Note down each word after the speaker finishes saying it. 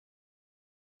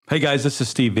Hey guys, this is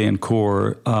Steve Van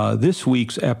Coor. This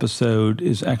week's episode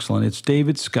is excellent. It's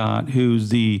David Scott, who's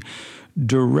the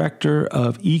Director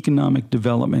of Economic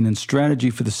Development and Strategy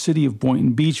for the city of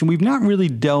Boynton Beach. And we've not really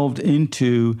delved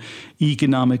into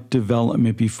economic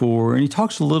development before. And he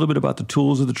talks a little bit about the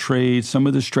tools of the trade, some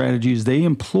of the strategies they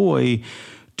employ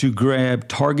to grab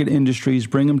target industries,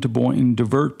 bring them to Boynton,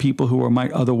 divert people who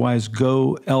might otherwise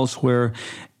go elsewhere,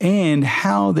 and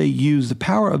how they use the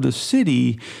power of the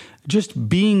city just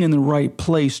being in the right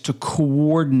place to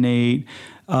coordinate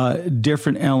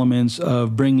different elements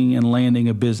of bringing and landing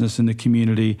a business in the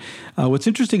community. What's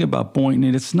interesting about Boynton,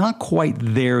 and it's not quite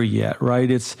there yet, right?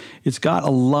 It's got a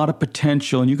lot of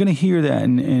potential, and you're going to hear that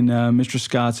in Mr.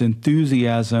 Scott's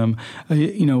enthusiasm.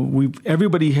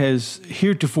 Everybody has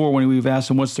heretofore, when we've asked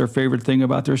them what's their favorite thing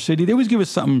about their city, they always give us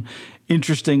something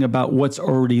interesting about what's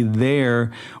already there.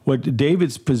 What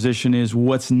David's position is,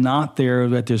 what's not there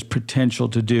that there's potential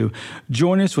to do.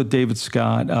 Join us with David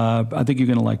Scott. I think you're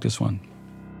going to like this one.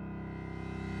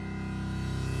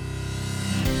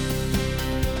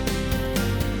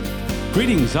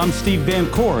 Greetings, I'm Steve Van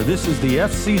Coor. This is the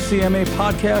FCCMA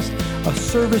podcast, a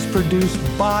service produced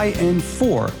by and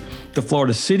for the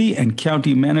Florida City and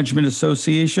County Management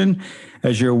Association.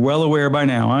 As you're well aware by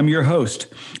now, I'm your host.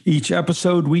 Each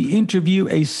episode, we interview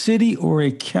a city or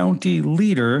a county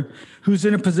leader who's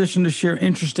in a position to share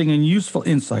interesting and useful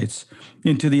insights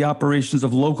into the operations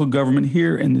of local government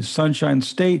here in the Sunshine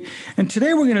State. And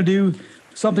today we're going to do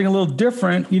something a little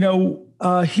different.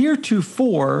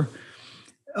 Heretofore,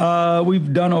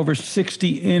 we've done over 60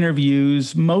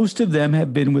 interviews. Most of them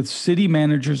have been with city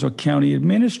managers or county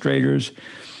administrators.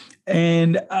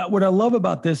 And what I love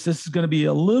about this is going to be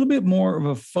a little bit more of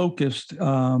a focused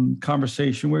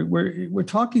conversation. We're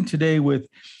talking today with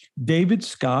David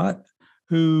Scott,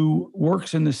 who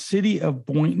works in the city of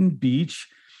Boynton Beach,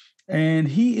 and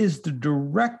he is the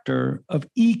Director of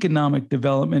Economic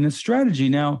Development and Strategy.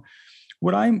 Now,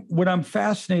 what I'm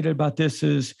fascinated about this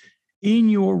is, in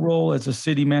your role as a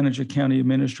city manager, county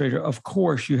administrator, of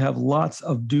course, you have lots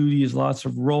of duties, lots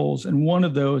of roles, and one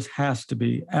of those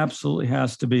absolutely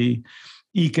has to be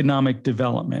economic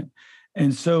development.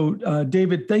 And so,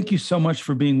 David, thank you so much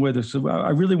for being with us. So I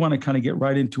really want to kind of get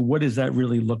right into what does that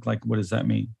really look like? What does that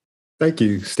mean? Thank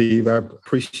you, Steve. I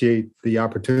appreciate the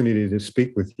opportunity to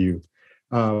speak with you.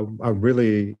 I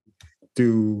really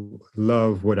do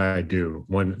love what I do.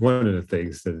 One of the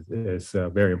things that is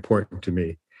very important to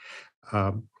me.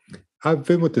 I've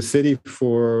been with the city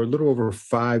for a little over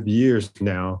 5 years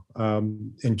now,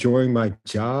 enjoying my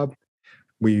job.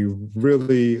 We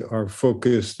really are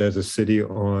focused as a city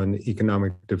on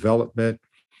economic development.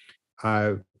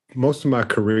 Most of my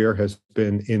career has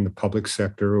been in the public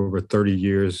sector, over 30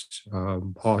 years,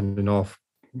 on and off,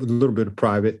 with a little bit of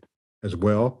private as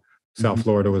well. South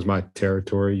Florida was my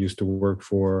territory. Used to work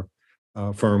for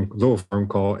a little firm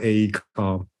called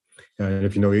AECOM. And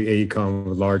if you know AECOM, a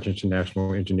large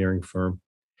international engineering firm.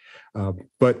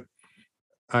 But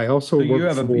I also you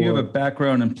have a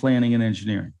background in planning and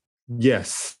engineering.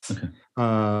 Yes.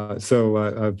 Okay. So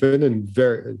I've been in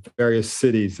various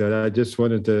cities, and I just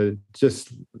wanted to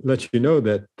just let you know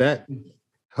that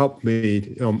helped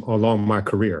me along my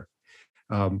career.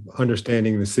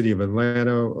 Understanding the city of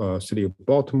Atlanta, city of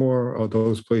Baltimore, all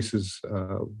those places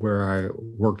where I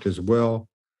worked as well.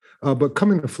 But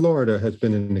coming to Florida has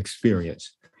been an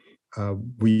experience.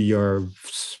 We are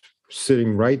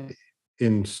sitting right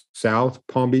in South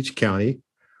Palm Beach County.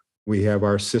 We have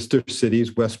our sister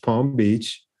cities, West Palm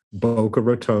Beach, Boca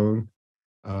Raton,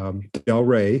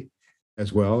 Delray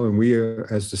as well. And we are,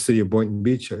 as the city of Boynton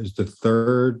Beach, is the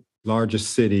third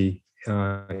largest city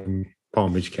in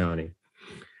Palm Beach County.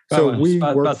 So we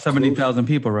about 70,000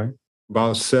 people, right?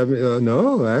 About 70,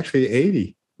 no, actually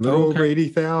 80, a little over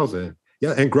 80,000.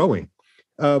 Yeah, and growing.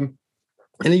 And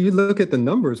if you look at the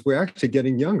numbers, we're actually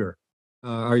getting younger.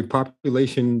 Our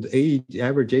population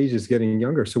average age is getting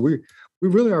younger. So we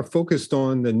really are focused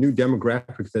on the new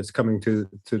demographics that's coming to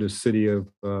the city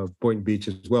of Boynton Beach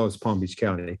as well as Palm Beach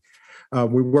County.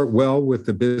 We work well with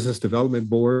the Business Development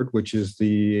Board, which is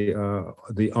the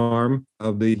arm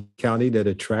of the county that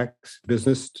attracts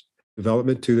business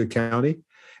development to the county.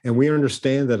 And we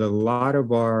understand that a lot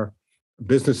of our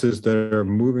businesses that are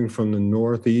moving from the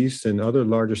Northeast and other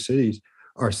larger cities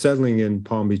are settling in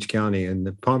Palm Beach County. And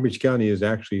the Palm Beach County is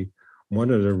actually one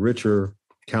of the richer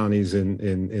counties in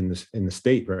the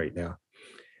state right now.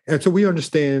 And so we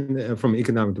understand from an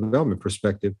economic development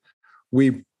perspective,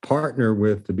 we partner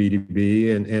with the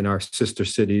BDB and our sister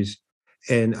cities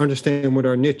and understand what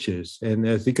our niche is. And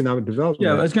as economic development.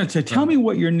 Yeah, I was going to say, tell me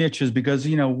what your niche is, because,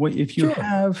 if you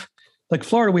have, like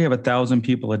Florida, we have 1,000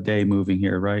 people a day moving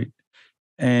here, right?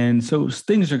 And so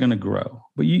things are going to grow,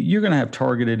 but you're going to have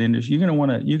targeted industry. You're going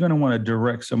to want to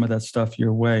direct some of that stuff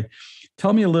your way.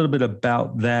 Tell me a little bit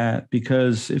about that,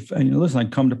 because if listen, I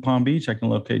come to Palm Beach, I can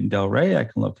locate in Delray, I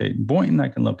can locate in Boynton, I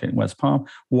can locate in West Palm.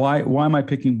 Why am I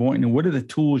picking Boynton? And what are the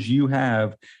tools you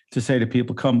have to say to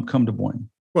people, come to Boynton?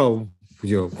 Well,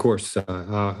 of course,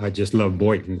 I just love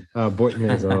Boynton. Boynton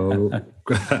has a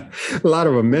lot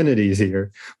of amenities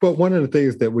here. But one of the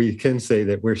things that we can say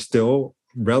that we're still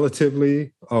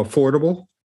relatively affordable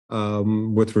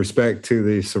with respect to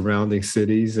the surrounding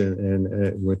cities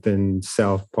and within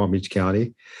South Palm Beach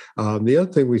County. The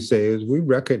other thing we say is we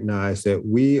recognize that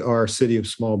we are a city of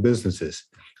small businesses.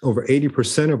 Over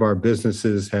 80% of our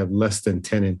businesses have less than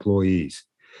 10 employees.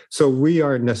 So we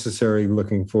aren't necessarily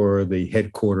looking for the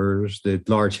headquarters, the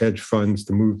large hedge funds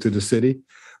to move to the city,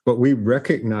 but we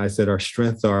recognize that our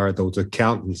strengths are those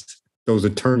accountants, those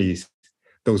attorneys,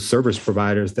 those service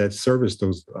providers that service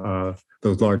those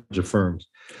larger firms.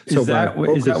 Is that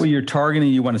what you're targeting?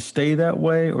 You want to stay that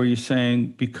way, or are you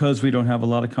saying because we don't have a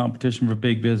lot of competition for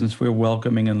big business, we're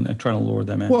welcoming and trying to lure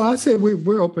them in? Well, I say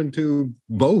we're open to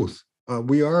both.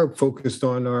 We are focused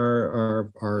on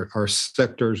our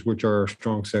sectors, which are our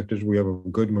strong sectors. We have a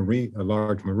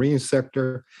large marine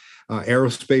sector.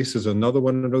 Aerospace is another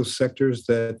one of those sectors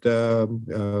that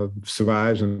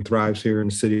survives and thrives here in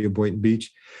the city of Boynton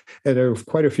Beach. And there are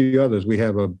quite a few others. We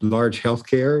have a large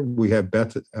healthcare. We have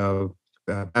Baptist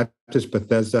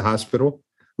Bethesda Hospital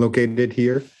located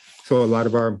here. So a lot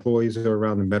of our employees are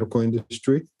around the medical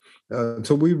industry.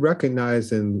 So we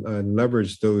recognize and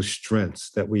leverage those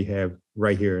strengths that we have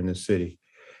right here in the city.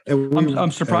 And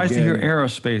I'm surprised to hear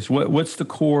aerospace. What's the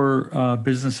core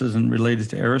businesses and related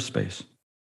to aerospace?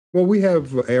 Well, we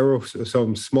have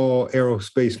some small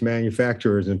aerospace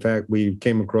manufacturers. In fact, we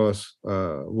came across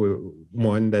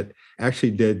one that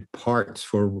actually did parts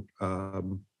for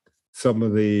some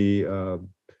of the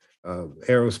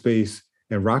aerospace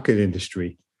and rocket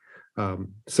industry.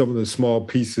 Some of the small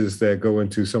pieces that go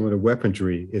into some of the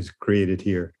weaponry is created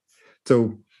here.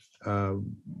 So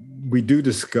we do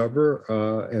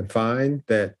discover and find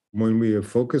that when we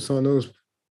focus on those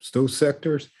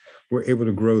sectors, we're able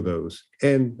to grow those.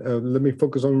 And let me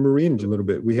focus on marine a little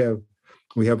bit. We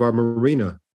have our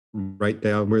marina right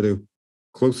down where the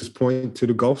closest point to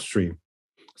the Gulf Stream.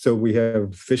 So we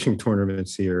have fishing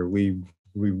tournaments here. We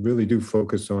really do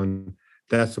focus on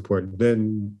that support.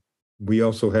 Then we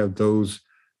also have those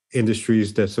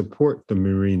industries that support the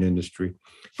marine industry.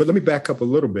 But let me back up a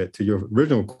little bit to your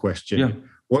original question. Yeah.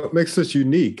 What makes us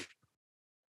unique?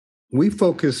 We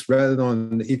focus rather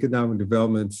on the economic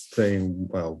development, saying,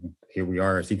 well, here we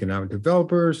are as economic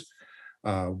developers.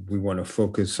 We want to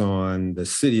focus on the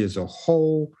city as a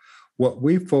whole. What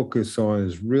we focus on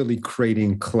is really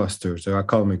creating clusters, or I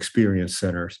call them experience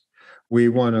centers. We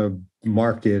want to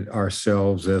market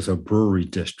ourselves as a brewery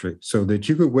district so that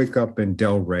you could wake up in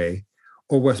Delray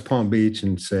or West Palm Beach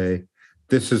and say,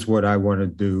 this is what I want to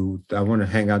do. I want to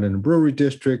hang out in the brewery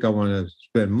district. I want to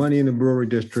spend money in the brewery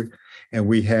district. And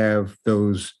we have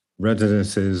those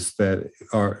residences that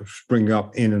spring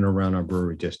up in and around our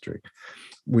brewery district.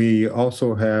 We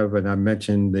also have, and I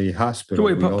mentioned the hospital.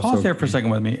 So wait, pause there for a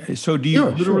second with me. So do you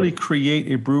literally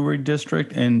create a brewery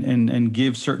district and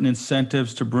give certain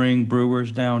incentives to bring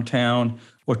brewers downtown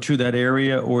or to that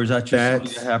area, or is that just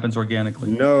something that happens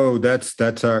organically? No, that's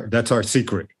our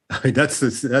secret. That's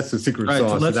the secret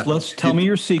sauce. So let's tell me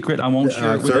your secret. I won't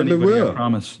share it with anybody, I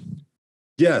promise.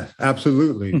 Yeah,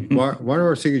 absolutely. One of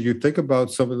our secrets, you think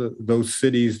about some of those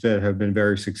cities that have been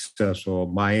very successful.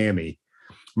 Miami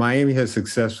has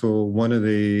successful. One of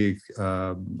the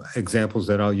examples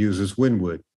that I'll use is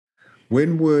Wynwood.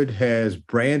 Wynwood has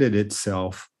branded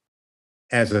itself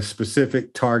as a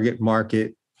specific target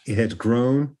market. It has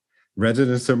grown.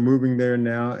 Residents are moving there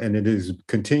now, and it is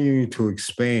continuing to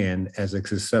expand as a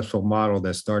successful model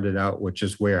that started out with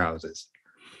just warehouses.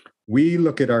 We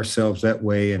look at ourselves that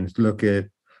way and look at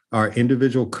our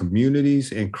individual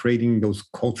communities and creating those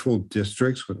cultural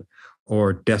districts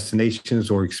or destinations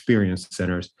or experience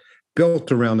centers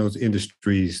built around those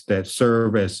industries that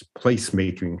serve as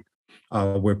placemaking,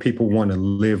 where people want to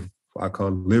live, I call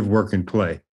it live, work, and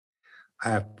play.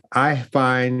 I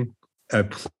find a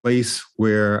place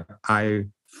where I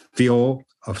feel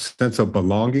a sense of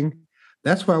belonging.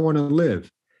 That's where I want to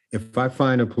live. If I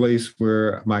find a place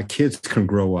where my kids can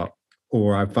grow up,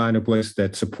 or I find a place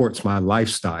that supports my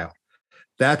lifestyle,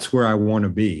 that's where I want to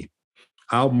be.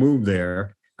 I'll move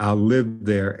there, I'll live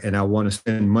there, and I want to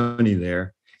spend money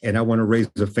there, and I want to raise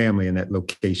a family in that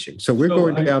location. So we're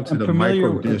going down to the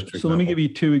micro district. So let me give you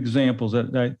two examples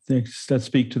that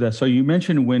speak to that. So you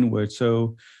mentioned Wynwood.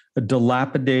 So a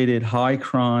dilapidated, high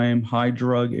crime, high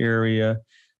drug area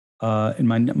in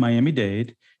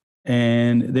Miami-Dade.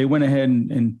 And they went ahead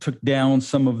and took down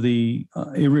some of the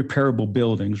irreparable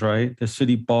buildings, right? The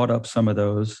city bought up some of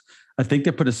those. I think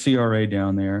they put a CRA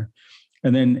down there.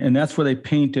 And that's where they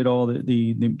painted all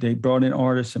they brought in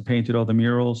artists and painted all the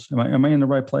murals. Am I in the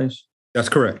right place? That's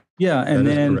correct. Yeah, and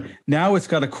then now it's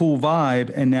got a cool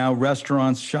vibe, and now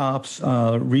restaurants, shops,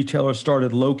 retailers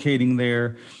started locating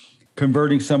there,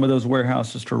 converting some of those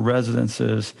warehouses to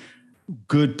residences.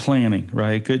 Good planning,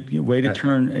 right? Good way to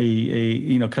turn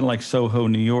a kind of like Soho,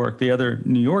 New York. The other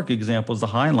New York example is the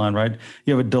High Line, right?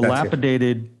 You have a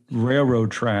dilapidated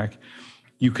railroad track.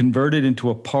 You convert it into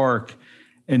a park,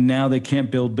 and now they can't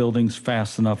build buildings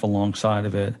fast enough alongside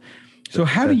of it. So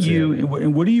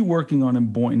what are you working on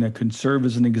in Boynton that could serve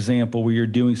as an example where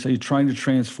you're trying to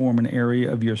transform an area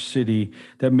of your city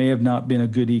that may have not been a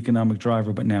good economic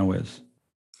driver, but now is?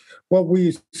 Well,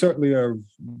 we certainly are.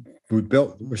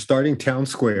 We're starting Town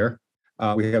Square.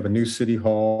 We have a new city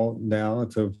hall now.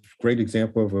 It's a great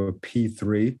example of a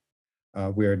P3.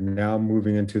 We are now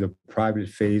moving into the private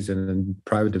phase, and then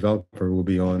private developer will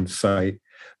be on site.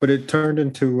 But it turned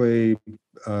into a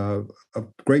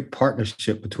great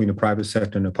partnership between the private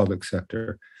sector and the public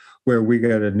sector, where we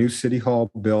got a new city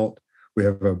hall built. We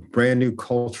have a brand new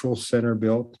cultural center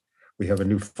built. We have a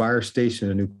new fire station,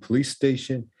 a new police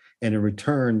station. And in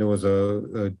return, there was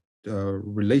a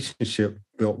relationship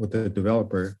built with the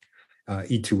developer,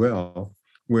 E2L,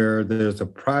 where there's a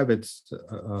private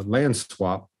land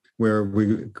swap where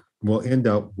we will end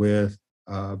up with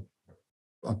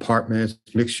apartments,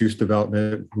 mixed-use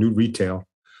development, new retail,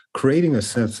 creating a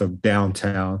sense of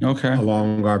downtown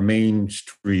along our main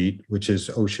street, which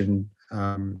is Ocean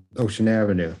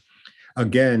Avenue.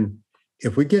 Again,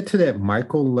 if we get to that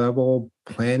micro level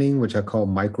planning, which I call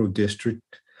micro district,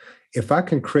 if I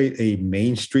can create a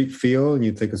Main Street feel, and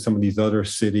you think of some of these other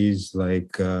cities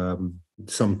like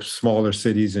some smaller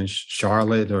cities in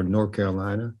Charlotte or North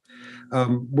Carolina,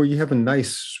 where you have a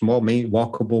nice, small,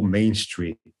 walkable Main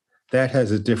Street, that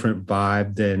has a different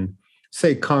vibe than,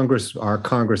 say, our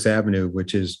Congress Avenue,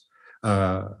 which is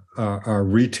our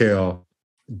retail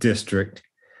district,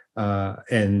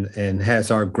 and has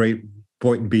our great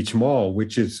Boynton Beach Mall,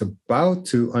 which is about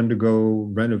to undergo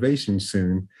renovation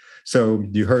soon. So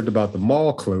you heard about the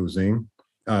mall closing,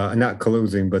 not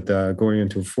closing, but going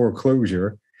into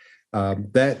foreclosure.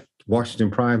 That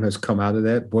Washington Prime has come out of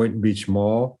that. Boynton Beach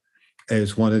Mall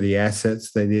is one of the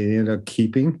assets that they ended up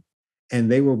keeping,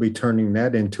 and they will be turning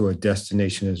that into a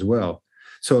destination as well.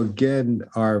 So again,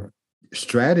 our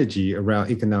strategy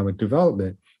around economic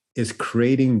development is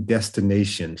creating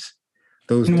destinations.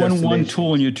 One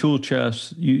tool in your tool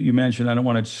chest, you mentioned, I don't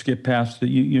want to skip past that.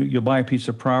 You'll buy a piece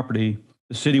of property.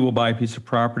 The city will buy a piece of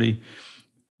property,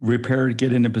 repair it,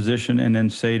 get in a position, and then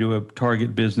say to a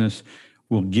target business,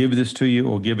 we'll give this to you,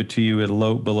 or give it to you at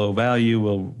below value.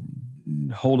 We'll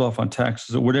hold off on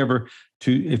taxes or whatever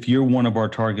if you're one of our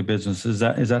target businesses.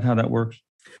 Is that how that works?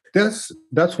 That's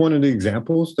one of the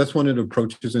examples. That's one of the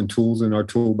approaches and tools in our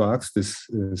toolbox. This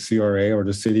CRA, or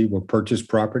the city, will purchase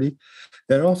property.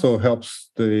 That also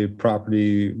helps the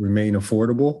property remain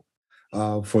affordable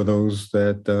for those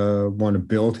that want to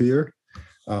build here.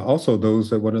 Also, those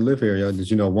that want to live here. As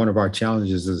you know, one of our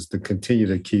challenges is to continue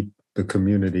to keep the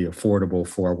community affordable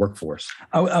for our workforce.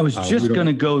 I was just going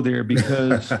to go there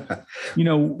because,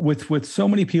 with so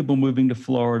many people moving to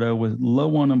Florida with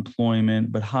low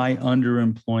unemployment but high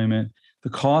underemployment, the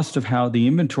cost of how the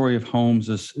inventory of homes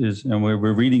is, and we're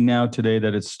reading now today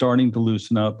that it's starting to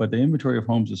loosen up, but the inventory of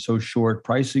homes is so short,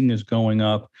 pricing is going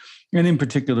up, and in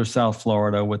particular, South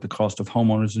Florida with the cost of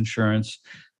homeowners insurance,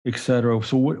 et cetera.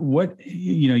 So what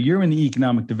you're in the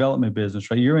economic development business,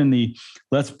 right? You're in the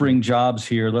let's bring jobs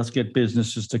here, let's get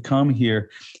businesses to come here.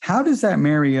 How does that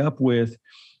marry up with,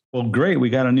 well, great,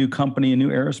 we got a new company, a new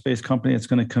aerospace company that's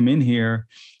going to come in here.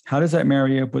 How does that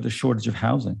marry up with a shortage of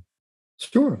housing?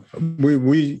 Sure.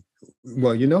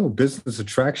 Business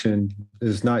attraction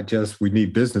is not just we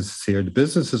need businesses here. The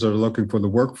businesses are looking for the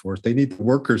workforce. They need the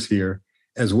workers here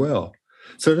as well.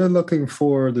 So they're looking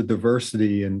for the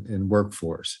diversity in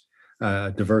workforce,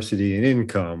 diversity in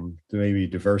income, maybe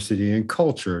diversity in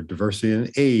culture, diversity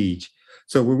in age.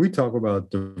 So when we talk about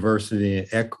diversity and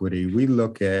equity, we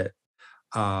look at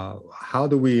how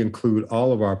do we include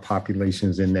all of our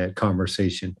populations in that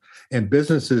conversation? And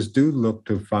businesses do look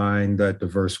to find that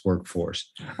diverse workforce.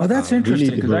 Oh, that's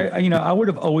interesting, because I would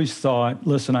have always thought,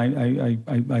 listen,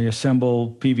 I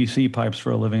assemble PVC pipes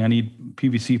for a living. I need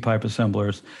PVC pipe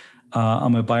assemblers.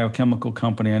 I'm a biochemical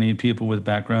company. I need people with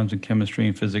backgrounds in chemistry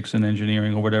and physics and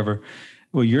engineering or whatever.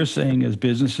 what you're saying is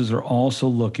businesses are also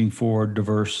looking for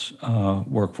diverse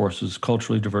workforces,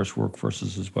 culturally diverse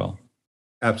workforces as well.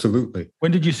 Absolutely.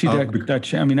 When did you see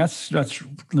that? I mean, that's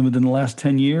within the last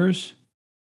 10 years.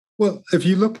 Well, if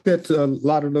you look at a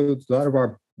lot of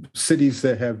our cities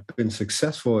that have been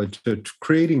successful at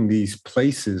creating these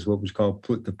places, what we call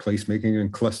the placemaking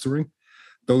and clustering,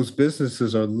 those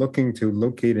businesses are looking to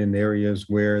locate in areas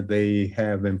where they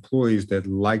have employees that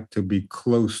like to be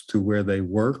close to where they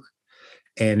work.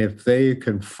 And if they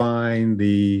can find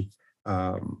the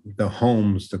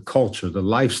homes, the culture, the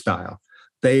lifestyle,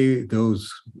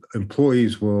 those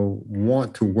employees will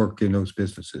want to work in those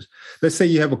businesses. Let's say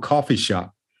you have a coffee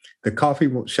shop. The coffee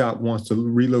shop wants to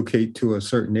relocate to a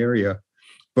certain area,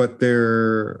 but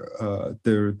their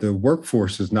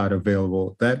workforce is not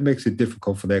available. That makes it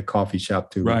difficult for that coffee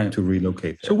shop to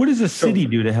relocate there. So what does the city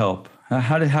do to help?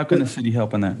 How can the city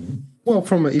help in that? Well,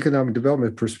 from an economic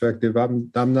development perspective,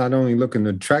 I'm not only looking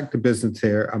to attract the business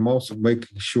there, I'm also would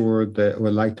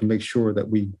like to make sure that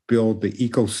we build the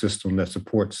ecosystem that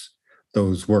supports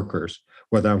those workers,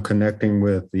 whether I'm connecting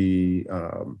with the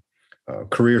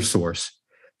career source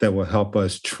that will help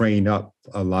us train up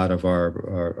a lot of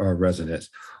our residents,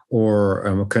 or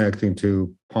I'm connecting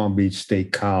to Palm Beach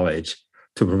State College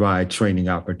to provide training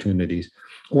opportunities,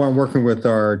 or I'm working with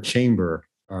our chamber,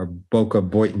 our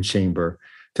Boynton chamber,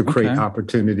 to create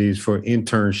opportunities for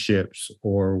internships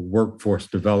or workforce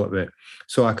development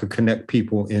so I could connect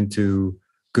people into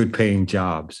good paying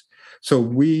jobs. So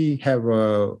we have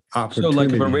a opportunity. So like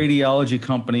if a radiology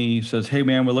company says, hey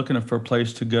man, we're looking for a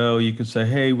place to go, you can say,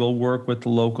 hey, we'll work with the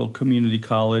local community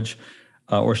college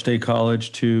or state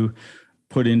college to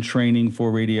put in training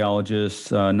for radiologists,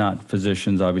 not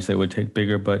physicians, obviously it would take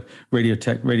bigger, but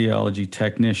radiology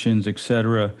technicians, et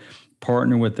cetera.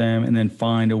 Partner with them, and then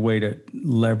find a way to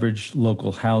leverage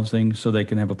local housing so they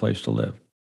can have a place to live.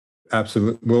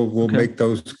 Absolutely. We'll make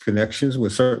those connections.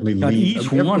 We'll certainly lead.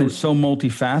 Each one is so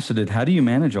multifaceted. How do you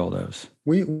manage all those?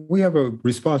 We have a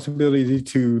responsibility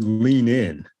to lean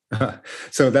in.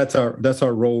 So that's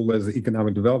our role as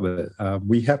economic development.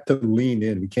 We have to lean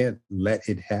in. We can't let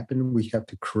it happen. We have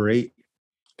to create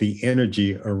the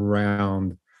energy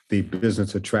around the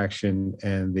business attraction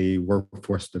and the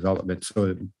workforce development so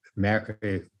that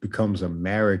it becomes a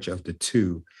marriage of the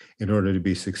two in order to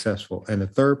be successful. And the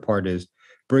third part is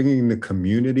bringing the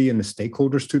community and the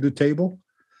stakeholders to the table,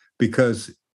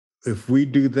 because if we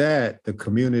do that, the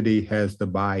community has the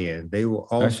buy-in. They will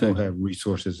also have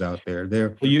resources out there.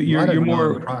 You're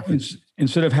more,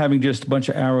 instead of having just a bunch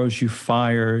of arrows you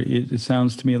fire, it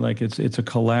sounds to me like it's a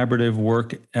collaborative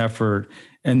work effort,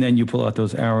 and then you pull out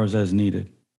those arrows as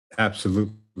needed.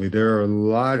 Absolutely. There are a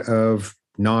lot of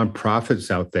nonprofits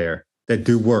out there that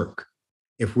do work.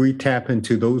 If we tap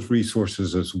into those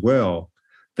resources as well,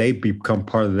 they become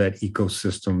part of that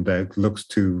ecosystem that looks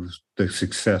to the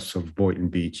success of Boynton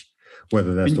Beach,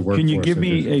 whether that's the workforce. Can you give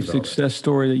me a success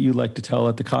story that you like to tell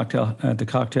at the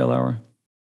cocktail hour?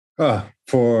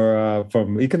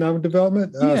 From economic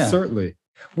development? Certainly.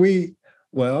 We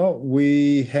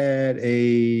had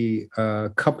a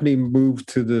company move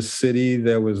to the city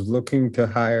that was looking to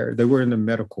hire. They were in the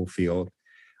medical field.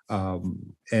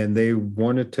 And they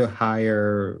wanted to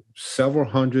hire several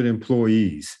hundred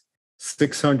employees,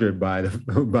 600 by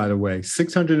the way,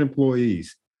 600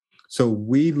 employees. So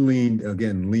we leaned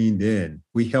in.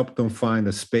 We helped them find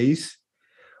a space.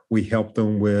 We helped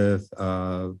them with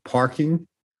parking.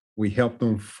 We helped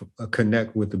them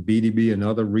connect with the BDB and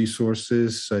other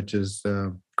resources such as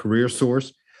Career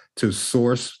Source to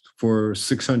source for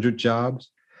 600 jobs.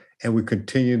 And we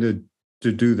continue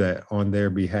to do that on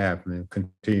their behalf and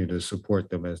continue to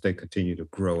support them as they continue to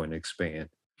grow and expand.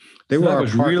 That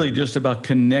was really just about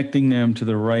connecting them to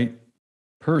the right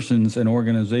persons and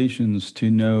organizations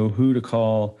to know who to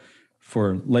call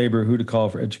for labor, who to call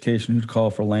for education, who to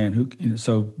call for land.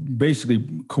 So basically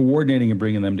coordinating and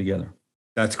bringing them together.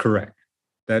 That's correct.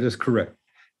 That is correct.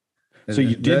 So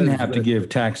you didn't have to give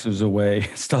taxes away,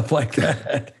 stuff like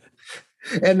that.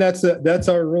 And that's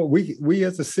our role. We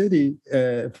as a city,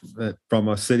 from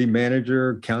a city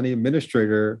manager, county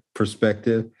administrator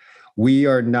perspective, we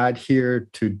are not here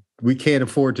we can't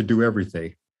afford to do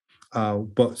everything.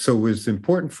 But so it's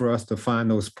important for us to find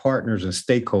those partners and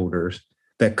stakeholders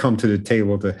that come to the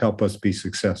table to help us be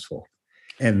successful.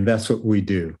 And that's what we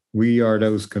do. We are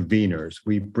those conveners.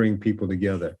 We bring people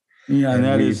together. Yeah, and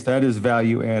that is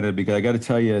value added, because I got to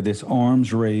tell you, this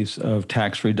arms race of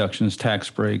tax reductions,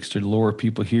 tax breaks to lower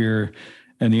people here.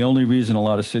 And the only reason a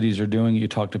lot of cities are doing it, you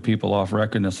talk to people off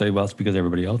record and they'll say, well, it's because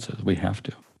everybody else is. We have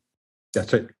to.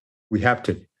 That's it. We have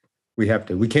to.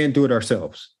 We can't do it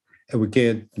ourselves. And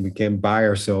we can't buy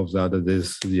ourselves out of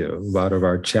this, out of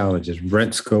our challenges.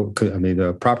 Rents go, I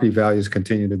mean, property values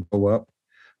continue to go up.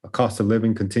 The cost of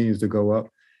living continues to go up.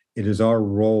 It is our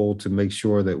role to make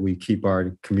sure that we keep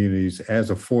our communities as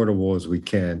affordable as we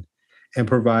can and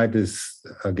provide this,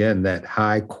 again, that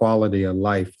high quality of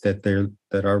life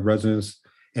that our residents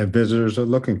and visitors are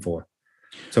looking for.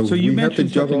 So So you we have to mentioned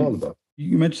juggle all something. of them.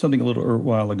 You mentioned something a little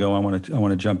while ago. I want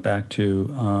to jump back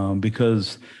to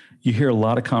because you hear a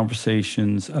lot of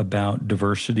conversations about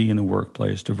diversity in the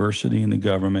workplace, diversity in the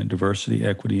government, diversity,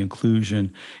 equity,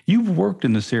 inclusion. You've worked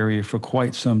in this area for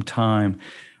quite some time.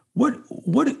 What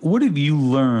have you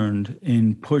learned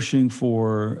in pushing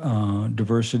for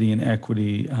diversity and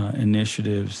equity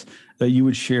initiatives that you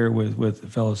would share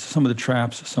with fellows? Some of the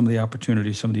traps, some of the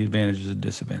opportunities, some of the advantages and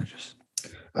disadvantages.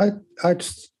 I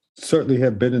certainly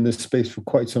have been in this space for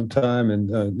quite some time, and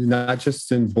not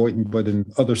just in Boynton, but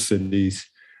in other cities.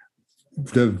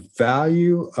 The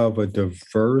value of a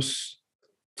diverse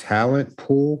talent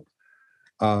pool,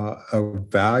 a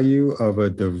value of a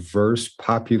diverse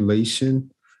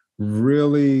population,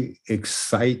 really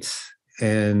excites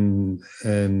and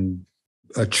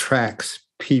attracts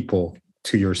people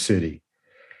to your city.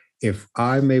 If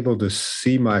I'm able to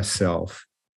see myself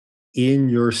in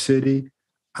your city,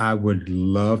 I would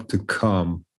love to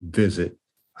come visit.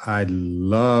 I'd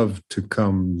love to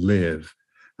come live.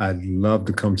 I'd love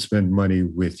to come spend money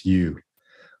with you.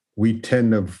 We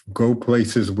tend to go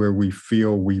places where we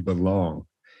feel we belong.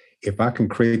 If I can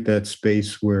create that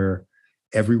space where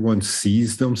everyone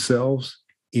sees themselves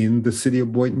in the city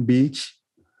of Boynton Beach,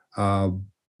 uh,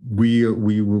 we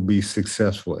will be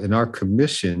successful. And our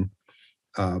commission,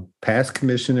 past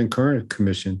commission and current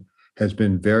commission, has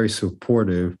been very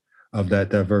supportive of that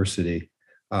diversity.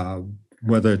 Uh,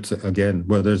 whether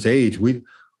it's age,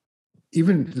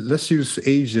 let's use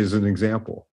age as an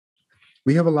example.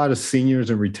 We have a lot of seniors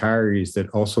and retirees that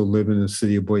also live in the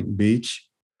city of Boynton Beach,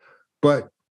 but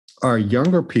our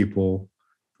younger people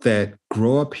that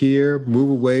grow up here, move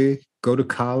away, go to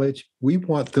college, we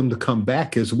want them to come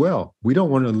back as well. We don't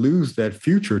want to lose that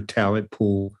future talent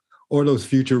pool or those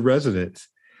future residents.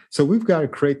 So we've got to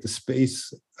create the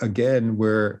space again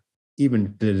where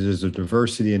even there's a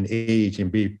diversity in age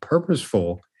and be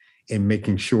purposeful in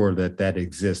making sure that that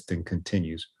exists and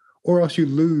continues, or else you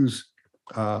lose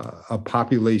a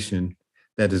population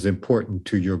that is important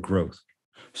to your growth.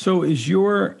 So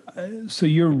your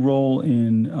role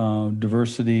in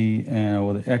diversity and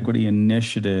or the equity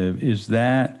initiative, is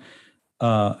that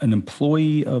an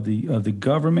employee of the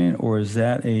government, or is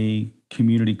that a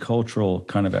community cultural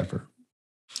kind of effort?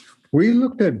 We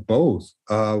looked at both.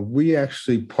 We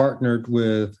actually partnered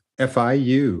with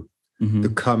FIU to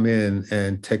come in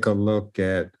and take a look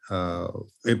at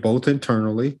it both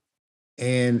internally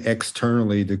and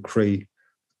externally to create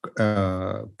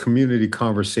community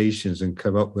conversations and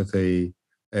come up with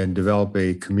and develop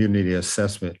a community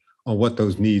assessment on what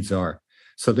those needs are.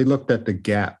 So they looked at the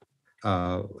gap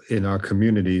in our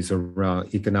communities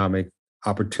around economic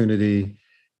opportunity,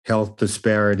 health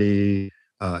disparity,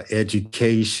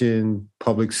 education,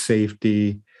 public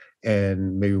safety,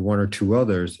 and maybe one or two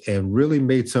others, and really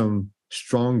made some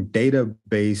strong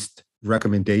data-based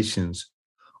recommendations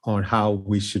on how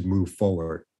we should move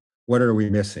forward. What are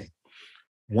we missing?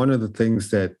 One of the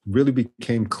things that really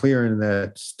became clear in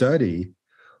that study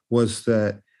was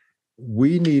that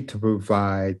we need to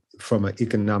provide, from an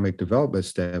economic development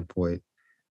standpoint,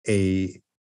 a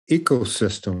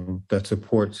ecosystem that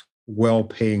supports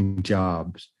well-paying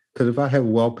jobs. Because if I have a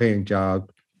well-paying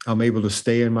job, I'm able to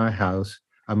stay in my house,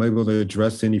 I'm able to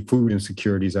address any food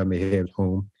insecurities I may have at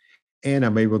home, and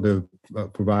I'm able to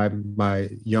provide my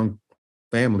young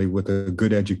family with a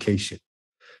good education.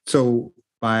 So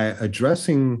by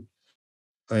addressing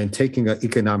and taking an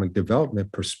economic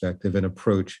development perspective and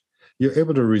approach, you're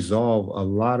able to resolve a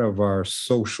lot of our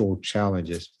social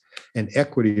challenges. And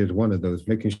equity is one of those,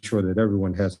 making sure that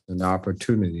everyone has an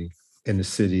opportunity in the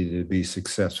city to be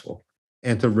successful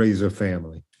and to raise a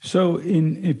family. So,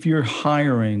 if you're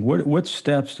hiring, what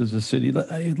steps does the city?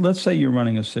 Let's say you're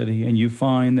running a city and you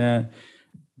find that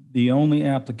the only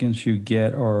applicants you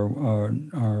get are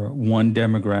one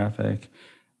demographic.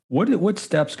 What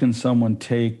steps can someone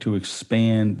take to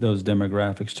expand those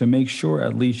demographics to make sure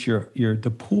at least your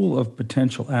the pool of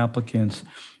potential applicants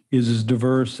is as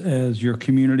diverse as your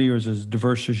community or is as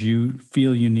diverse as you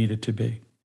feel you need it to be?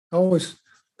 I always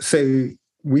say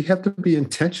we have to be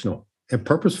intentional and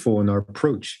purposeful in our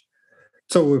approach.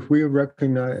 So if we're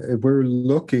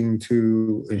looking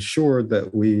to ensure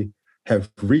that we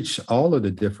have reached all of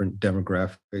the different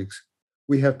demographics,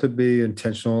 we have to be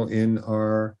intentional in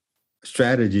our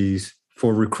strategies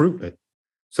for recruitment.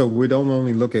 So we don't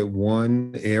only look at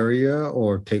one area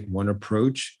or take one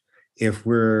approach. If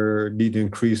we're need to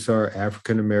increase our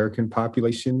African American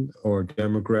population or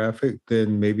demographic,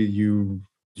 then maybe you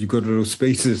go to those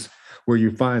spaces where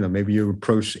you find them. Maybe you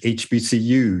approach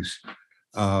HBCUs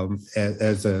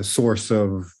as a source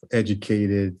of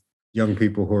educated young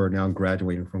people who are now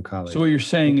graduating from college. So what you're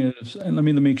saying is, and let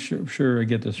me make sure I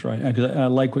get this right, because I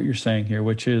like what you're saying here,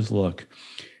 which is, look,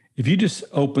 if you just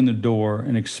open the door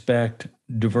and expect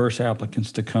diverse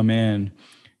applicants to come in,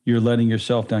 you're letting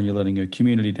yourself down, you're letting your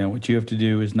community down. What you have to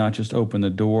do is not just open the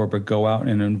door, but go out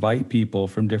and invite people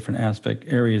from different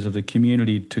areas of the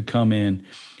community to come in.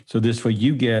 So this way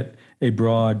you get a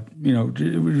broad,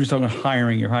 we're just talking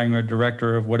hiring, you're hiring a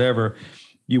director of whatever.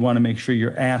 You want to make sure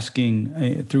you're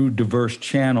asking through diverse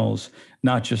channels,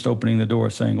 not just opening the door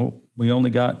saying, oh, we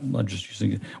only got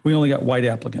white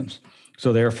applicants,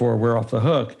 so therefore we're off the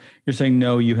hook. You're saying,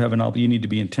 no, you need to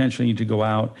be intentional. You need to go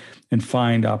out and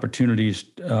find opportunities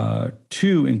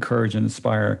to encourage and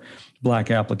inspire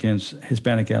Black applicants,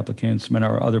 Hispanic applicants,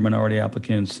 other minority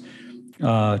applicants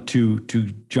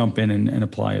to jump in and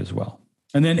apply as well.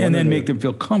 And then make them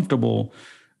feel comfortable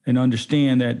and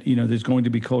understand that, there's going to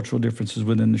be cultural differences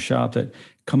within the shop, that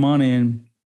come on in,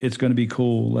 it's going to be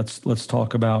cool. Let's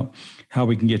talk about how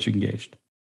we can get you engaged.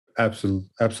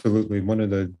 Absolutely. One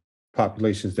of the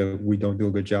populations that we don't do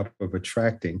a good job of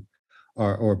attracting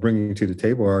or bringing to the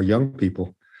table are young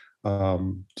people.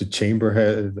 The chamber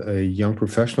has a young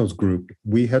professionals group.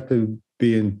 We have to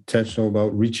be intentional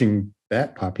about reaching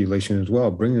that population as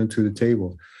well, bringing them to the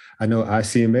table. I know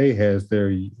ICMA has their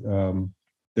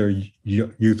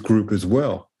youth group as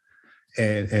well,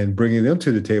 and bringing them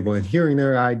to the table and hearing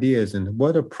their ideas and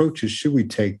what approaches should we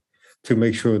take to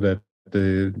make sure that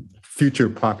the future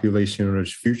population or the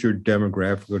future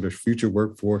demographic or the future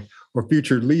workforce or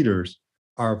future leaders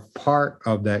are part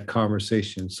of that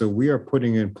conversation. So we are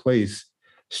putting in place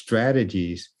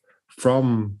strategies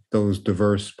from those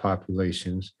diverse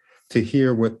populations to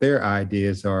hear what their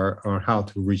ideas are on how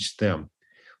to reach them.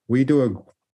 We do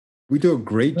a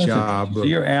great job. So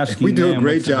you're asking. We do a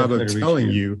great job of telling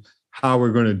you how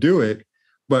we're going to do it,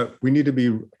 but we need to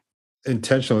be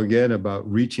intentional again about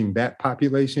reaching that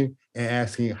population and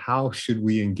asking, how should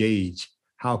we engage?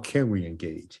 How can we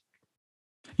engage?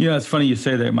 Yeah, it's funny you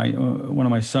say that. One of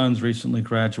my sons recently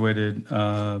graduated,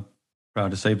 proud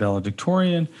to say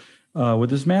valedictorian, with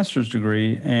his master's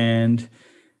degree, and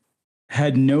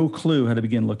had no clue how to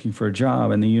begin looking for a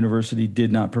job, and the university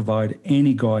did not provide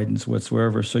any guidance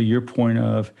whatsoever. So your point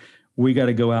of, we got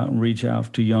to go out and reach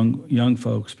out to young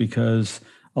folks, because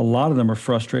a lot of them are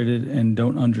frustrated and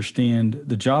don't understand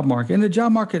the job market. And the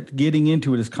job market, getting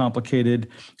into it is complicated.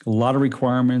 A lot of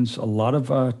requirements, a lot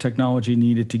of technology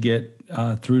needed to get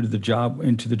into the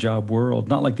job world.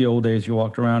 Not like the old days, you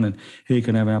walked around and, hey, you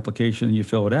can have an application and you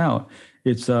fill it out.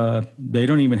 It's they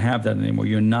don't even have that anymore.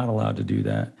 You're not allowed to do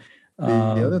that.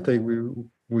 The other thing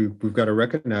we've got to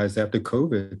recognize, after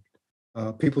COVID,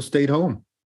 people stayed home.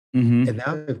 Mm-hmm. And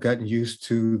now they've gotten used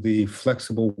to the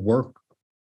flexible work.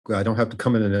 I don't have to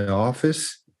come into the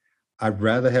office. I'd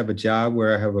rather have a job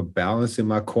where I have a balance in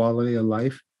my quality of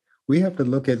life. We have to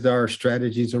look at our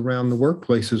strategies around the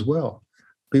workplace as well.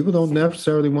 People don't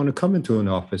necessarily want to come into an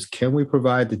office. Can we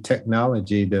provide the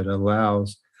technology that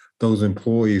allows those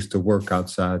employees to work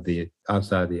outside the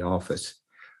office?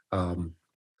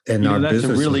 And that's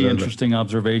a really interesting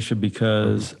observation,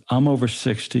 because I'm over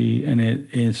 60, and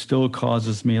it still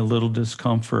causes me a little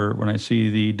discomfort when I see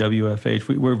the WFH.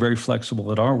 We're very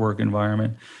flexible at our work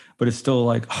environment, but it's still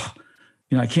like,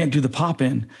 I can't do the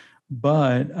pop-in.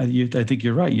 But I think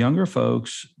you're right. Younger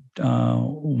folks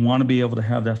want to be able to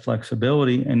have that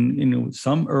flexibility. And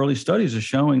some early studies are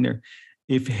showing that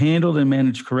if handled and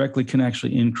managed correctly, can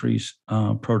actually increase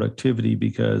productivity,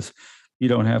 because you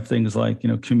don't have things like,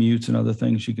 commutes and other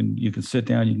things. You can sit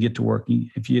down, you can get to work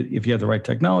if you have the right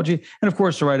technology, and of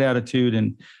course the right attitude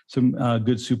and some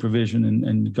good supervision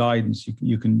and guidance.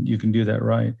 You can do that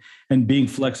right, and being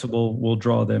flexible will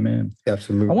draw them in.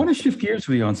 Absolutely. I want to shift gears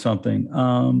with you on something.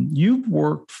 You've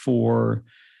worked for,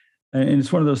 and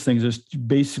it's one of those things. There's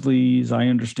basically, as I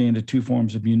understand it, two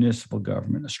forms of municipal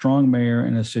government: a strong mayor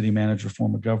and a city manager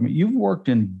form of government. You've worked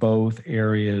in both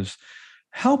areas.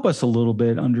 Help us a little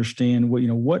bit understand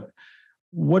what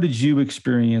did you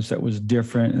experience that was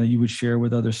different and that you would share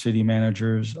with other city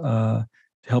managers to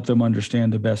help them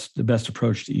understand the best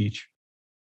approach to each.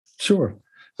 Sure.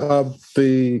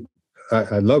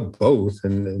 I love both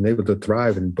and able to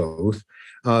thrive in both.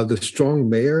 The strong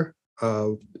mayor,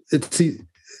 the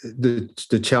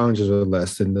challenges are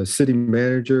less. In the city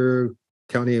manager,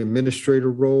 county administrator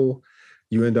role,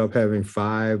 you end up having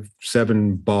 5,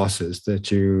 7 bosses that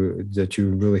you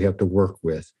really have to work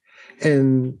with.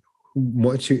 And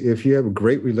if you have a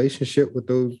great relationship with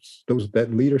that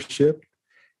leadership,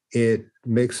 it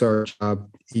makes our job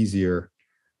easier.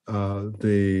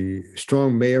 The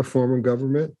strong mayor form of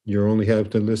government, you only have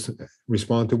to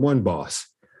respond to one boss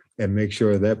and make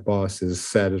sure that boss is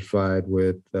satisfied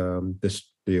with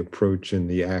the approach and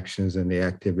the actions and the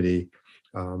activity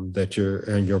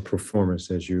and your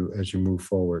performance as you move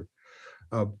forward.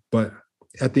 But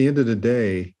at the end of the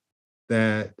day,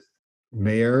 that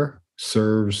mayor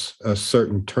serves a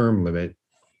certain term limit.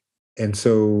 And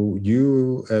so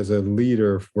you, as a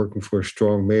leader working for a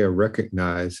strong mayor,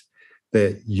 recognize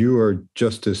that you are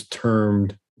just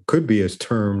could be as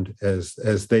termed as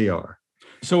they are.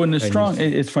 So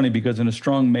it's funny because in a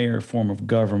strong mayor form of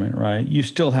government, right, you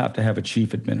still have to have a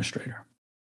chief administrator.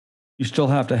 You still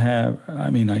have to have,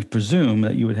 I presume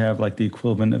that you would have like the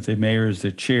equivalent if the mayor is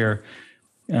the chair,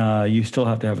 you still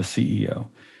have to have a CEO.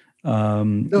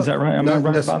 No, is that right? Am I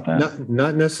right about that?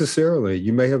 Not necessarily.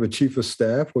 You may have a chief of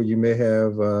staff, or you may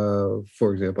have,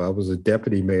 for example, I was a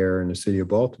deputy mayor in the city of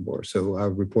Baltimore, so I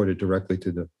reported directly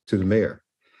to the mayor.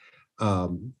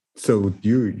 So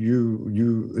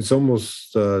you, it's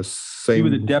almost same. You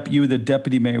were the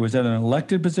deputy mayor. Was that an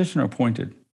elected position or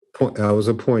appointed? I was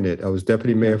appointed. I was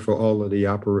deputy mayor for all of the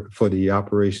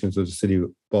operations of the city of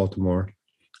Baltimore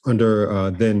under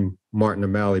then Martin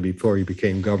O'Malley before he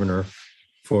became governor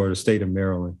for the state of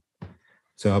Maryland.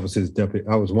 So I was his deputy.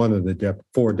 I was one of the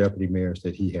 4 deputy mayors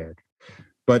that he had.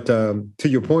 But to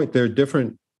your point, there are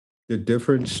different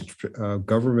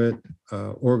government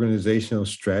organization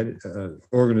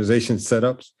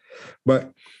setups.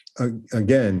 But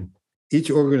again, each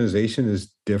organization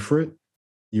is different.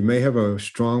 You may have a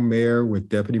strong mayor with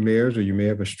deputy mayors, or you may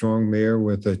have a strong mayor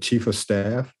with a chief of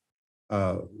staff,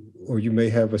 or you may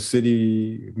have a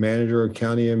city manager or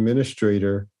county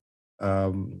administrator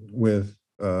with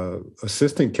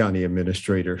assistant county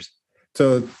administrators.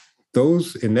 So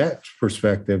those, in that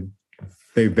perspective,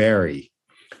 they vary.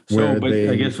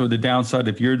 I guess with the downside,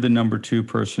 if you're the number 2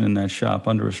 person in that shop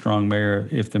under a strong mayor,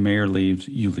 if the mayor leaves,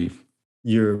 you leave.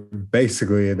 You're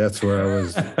basically, that's where I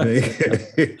was.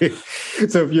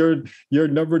 So if you're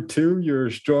number 2, you're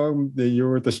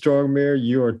with the strong mayor,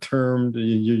 you are termed,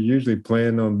 you usually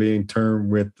plan on being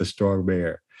termed with the strong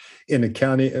mayor. In the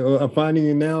county, I'm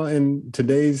finding now in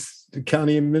today's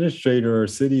county administrator or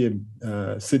city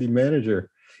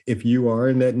manager, if you are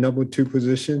in that number 2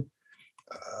 position,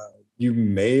 you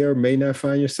may or may not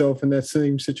find yourself in that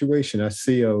same situation. I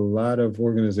see a lot of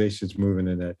organizations moving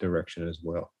in that direction as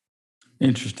well.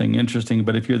 Interesting.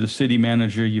 But if you're the city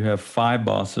manager, you have 5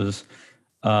 bosses,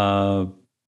 and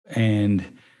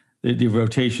the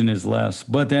rotation is less.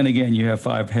 But then again, you have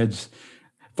 5 heads,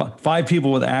 5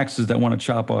 people with axes that want to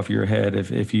chop off your head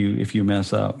if you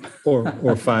mess up.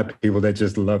 or 5 people that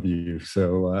just love you.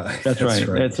 So that's right.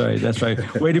 That's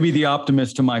right. Way to be the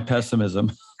optimist to my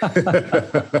pessimism.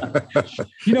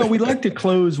 We'd like to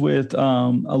close with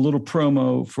a little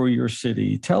promo for your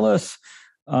city. Tell us.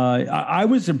 I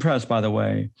was impressed, by the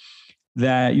way,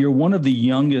 that you're one of the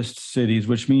youngest cities,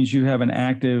 which means you have an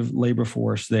active labor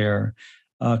force there.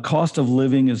 Cost of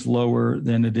living is lower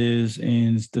than it is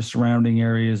in the surrounding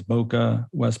areas, Boca,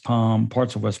 West Palm,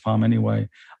 parts of West Palm anyway,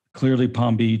 clearly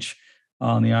Palm Beach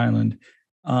on the island.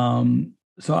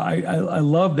 So I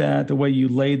love that, the way you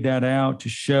laid that out to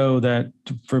show that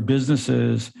for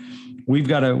businesses, we've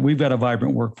got a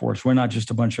vibrant workforce. We're not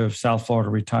just a bunch of South Florida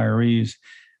retirees.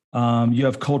 You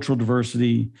have cultural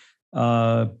diversity.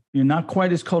 You're not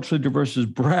quite as culturally diverse as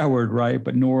Broward, right?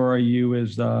 But nor are you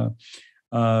as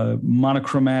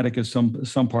monochromatic as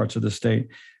some parts of the state.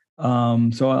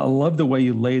 So I love the way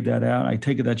you laid that out. I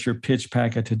take it that's your pitch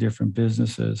packet to different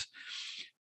businesses.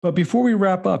 But before we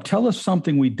wrap up, tell us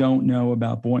something we don't know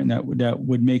about Boynton that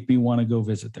would make me want to go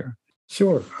visit there.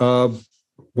 Sure.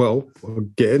 Well,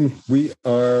 again, we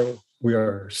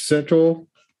are central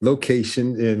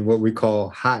location in what we call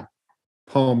hot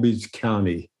Palm Beach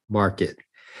County market.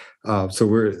 So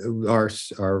our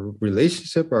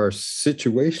relationship, our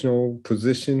situational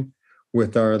position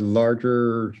with our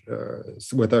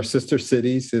with our sister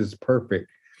cities is perfect.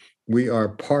 We are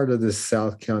part of the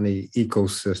South County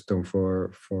ecosystem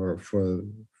for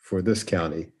this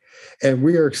county, and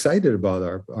we are excited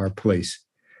about our place.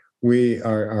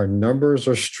 Our numbers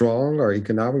are strong. Our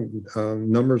economic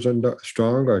numbers are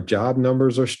strong. Our job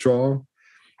numbers are strong.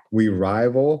 We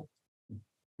rival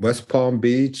West Palm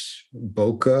Beach,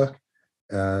 Boca,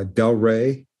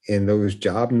 Delray in those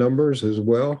job numbers as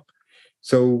well.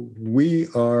 So we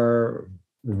are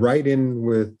right in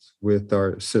with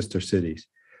our sister cities.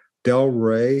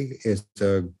 Delray is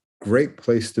a great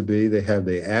place to be. They have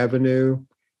the Avenue.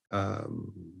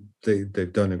 Um,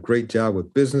 they've done a great job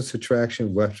with business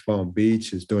attraction. West Palm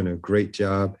Beach is doing a great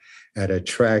job at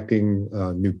attracting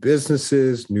new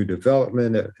businesses, new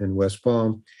development in West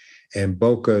Palm, and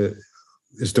Boca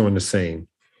is doing the same.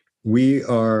 We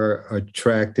are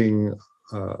attracting,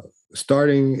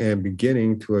 starting and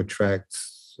beginning to attract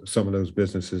some of those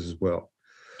businesses as well.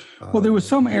 Well, there were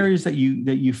some areas that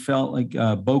you felt like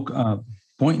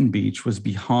Boynton Beach was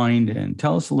behind in.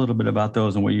 Tell us a little bit about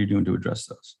those and what you're doing to address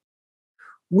those.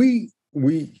 We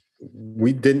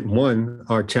didn't won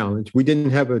our challenge. We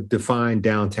didn't have a defined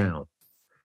downtown.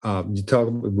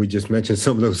 We just mentioned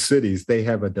some of those cities. They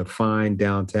have a defined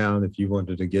downtown. If you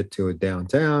wanted to get to a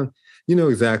downtown, you know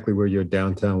exactly where your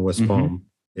downtown West Palm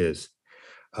is.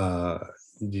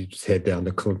 You just head down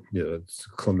to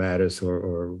Clematis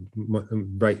or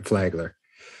Bright Flagler.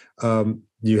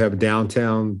 You have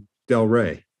downtown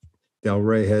Delray.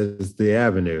 Delray has the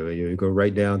Avenue. You go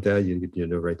right downtown, you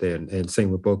know, right there. And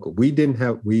same with Boca.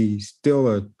 We still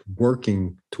are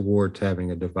working towards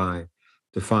having a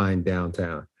defined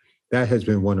downtown. That has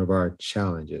been one of our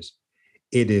challenges.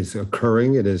 It is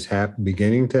occurring. It is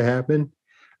beginning to happen.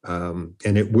 And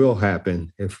it will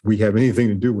happen. If we have anything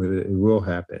to do with it, it will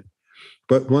happen.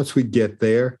 But once we get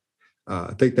there,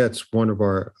 I think that's one of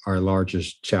our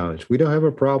largest challenge. We don't have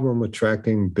a problem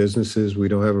attracting businesses. We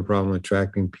don't have a problem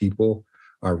attracting people.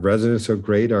 Our residents are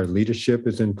great. Our leadership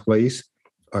is in place.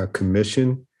 Our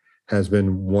commission has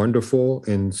been wonderful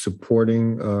in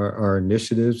supporting our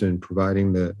initiatives and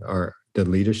providing the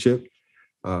leadership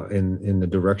in the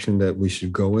direction that we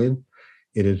should go in.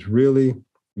 It is really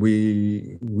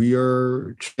we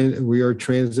are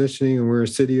transitioning, and we're a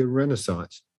city of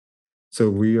renaissance. So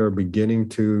we are beginning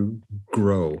to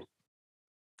grow.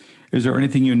 Is there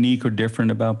anything unique or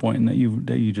different about Boynton that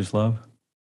you just love?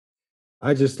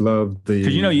 I just love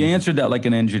because you answered that like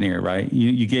an engineer, right?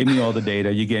 You gave me all the data,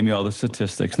 you gave me all the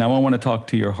statistics. Now I want to talk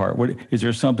to your heart. Is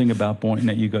there something about Boynton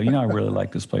that you go, I really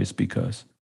like this place because?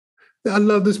 I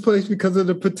love this place because of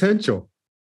the potential.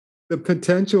 The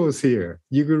potential is here.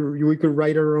 We could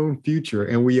write our own future,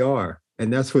 and we are.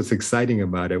 And that's what's exciting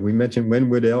about it. We mentioned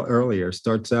Wynwood earlier.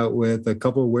 Starts out with a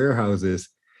couple of warehouses.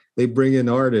 They bring in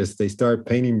artists. They start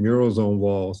painting murals on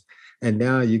walls. And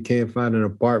now you can't find an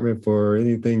apartment for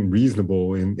anything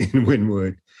reasonable in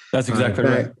Wynwood. That's exactly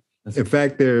right. In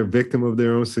fact, they're a victim of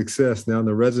their own success. Now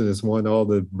the residents want all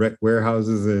the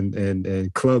warehouses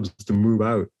and clubs to move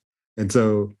out. And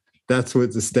so that's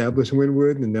what's established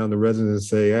Wynwood. And now the residents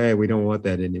say, hey, we don't want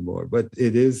that anymore. But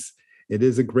it is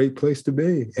a great place to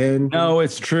be. And no,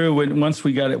 it's true. Once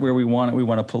we got it where we want it, we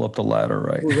want to pull up the ladder,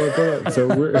 right? So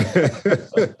we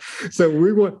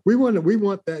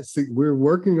want that. We're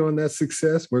working on that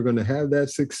success. We're going to have that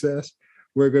success.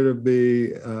 We're going to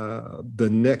be the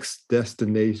next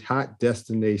hot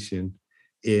destination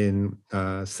in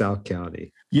South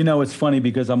County. It's funny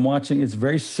because I'm watching, it's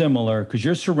very similar because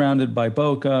you're surrounded by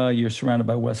Boca, you're surrounded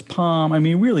by West Palm. I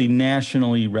mean, really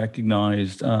nationally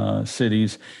recognized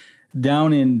cities.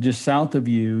 Down in just south of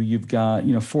you, you've got,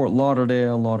 Fort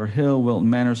Lauderdale, Lauderhill, Wilton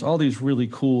Manors, all these really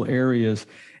cool areas.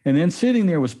 And then sitting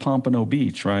there was Pompano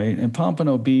Beach, right? And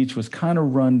Pompano Beach was kind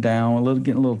of run down,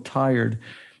 getting a little tired.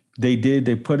 They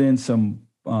put in some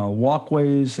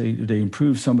walkways. They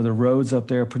improved some of the roads up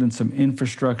there, put in some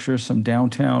infrastructure, some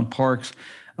downtown parks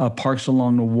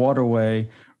along the waterway,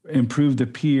 improved the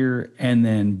pier, and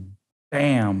then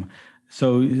bam.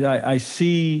 So I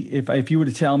see, if you were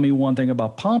to tell me one thing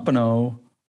about Pompano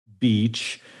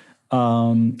Beach,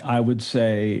 I would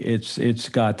say it's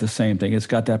got the same thing. It's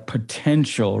got that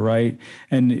potential, right?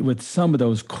 And with some of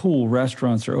those cool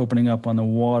restaurants that are opening up on the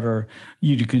water,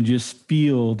 you can just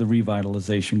feel the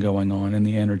revitalization going on and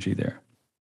the energy there.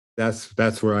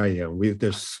 That's where I am.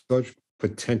 There's such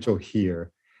potential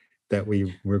here that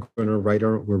we're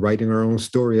writing our own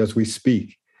story as we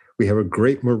speak. We have a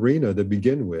great marina to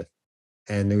begin with.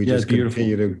 And we just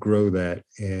continue to grow that.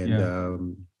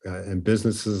 And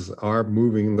businesses are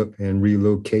moving and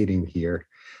relocating here.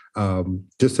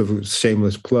 Just a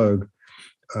shameless plug.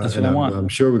 That's what I want. I'm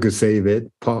sure we could save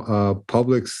it.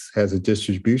 Publix has a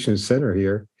distribution center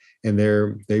here, and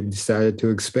they've decided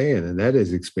to expand, and that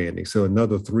is expanding. So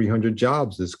another 300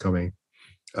 jobs is coming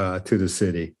to the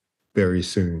city very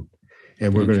soon.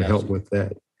 And we're going to help with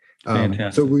that.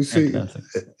 So we see,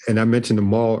 and I mentioned the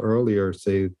mall earlier,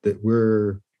 say that we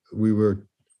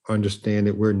understand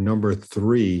that we're number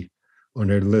 3 on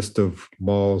their list of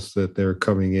malls that they're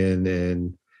coming in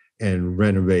and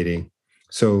renovating.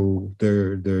 So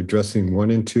they're addressing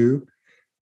 1 and 2.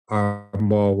 our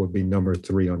mall would be number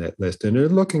 3 on that list. And they're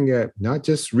looking at not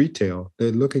just retail,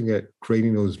 they're looking at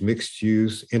creating those mixed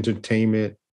use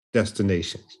entertainment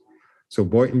destinations. So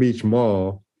Boynton Beach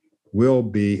Mall will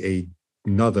be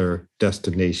another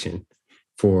destination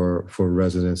for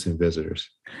residents and visitors.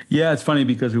 Yeah, it's funny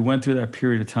because we went through that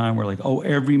period of time where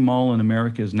every mall in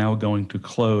America is now going to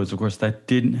close. Of course, that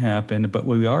didn't happen. But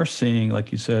what we are seeing,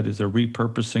 like you said, is a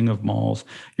repurposing of malls.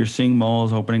 You're seeing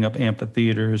malls opening up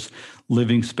amphitheaters,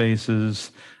 living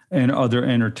spaces, and other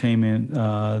entertainment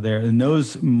there. And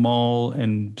those mall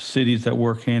and cities that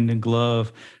work hand in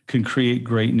glove can create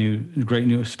great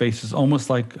new spaces, almost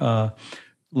like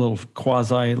little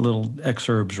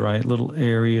exurbs, right? Little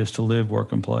areas to live,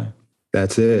 work, and play.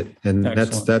 That's it. And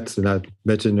Excellent. that's and I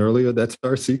mentioned earlier, that's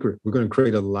our secret. We're going to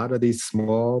create a lot of these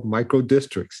small micro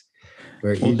districts.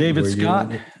 David Scott,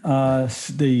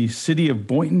 the City of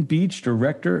Boynton Beach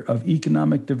Director of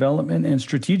Economic Development and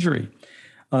Strategy.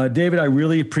 David, I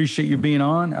really appreciate you being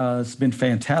on. It's been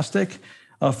fantastic.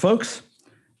 Folks,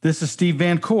 this is Steve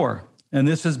Van Coor, and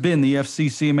this has been the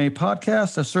FCCMA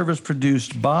podcast, a service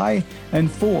produced by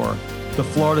and for the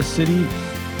Florida City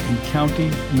and County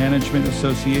Management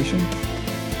Association.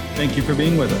 Thank you for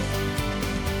being with us.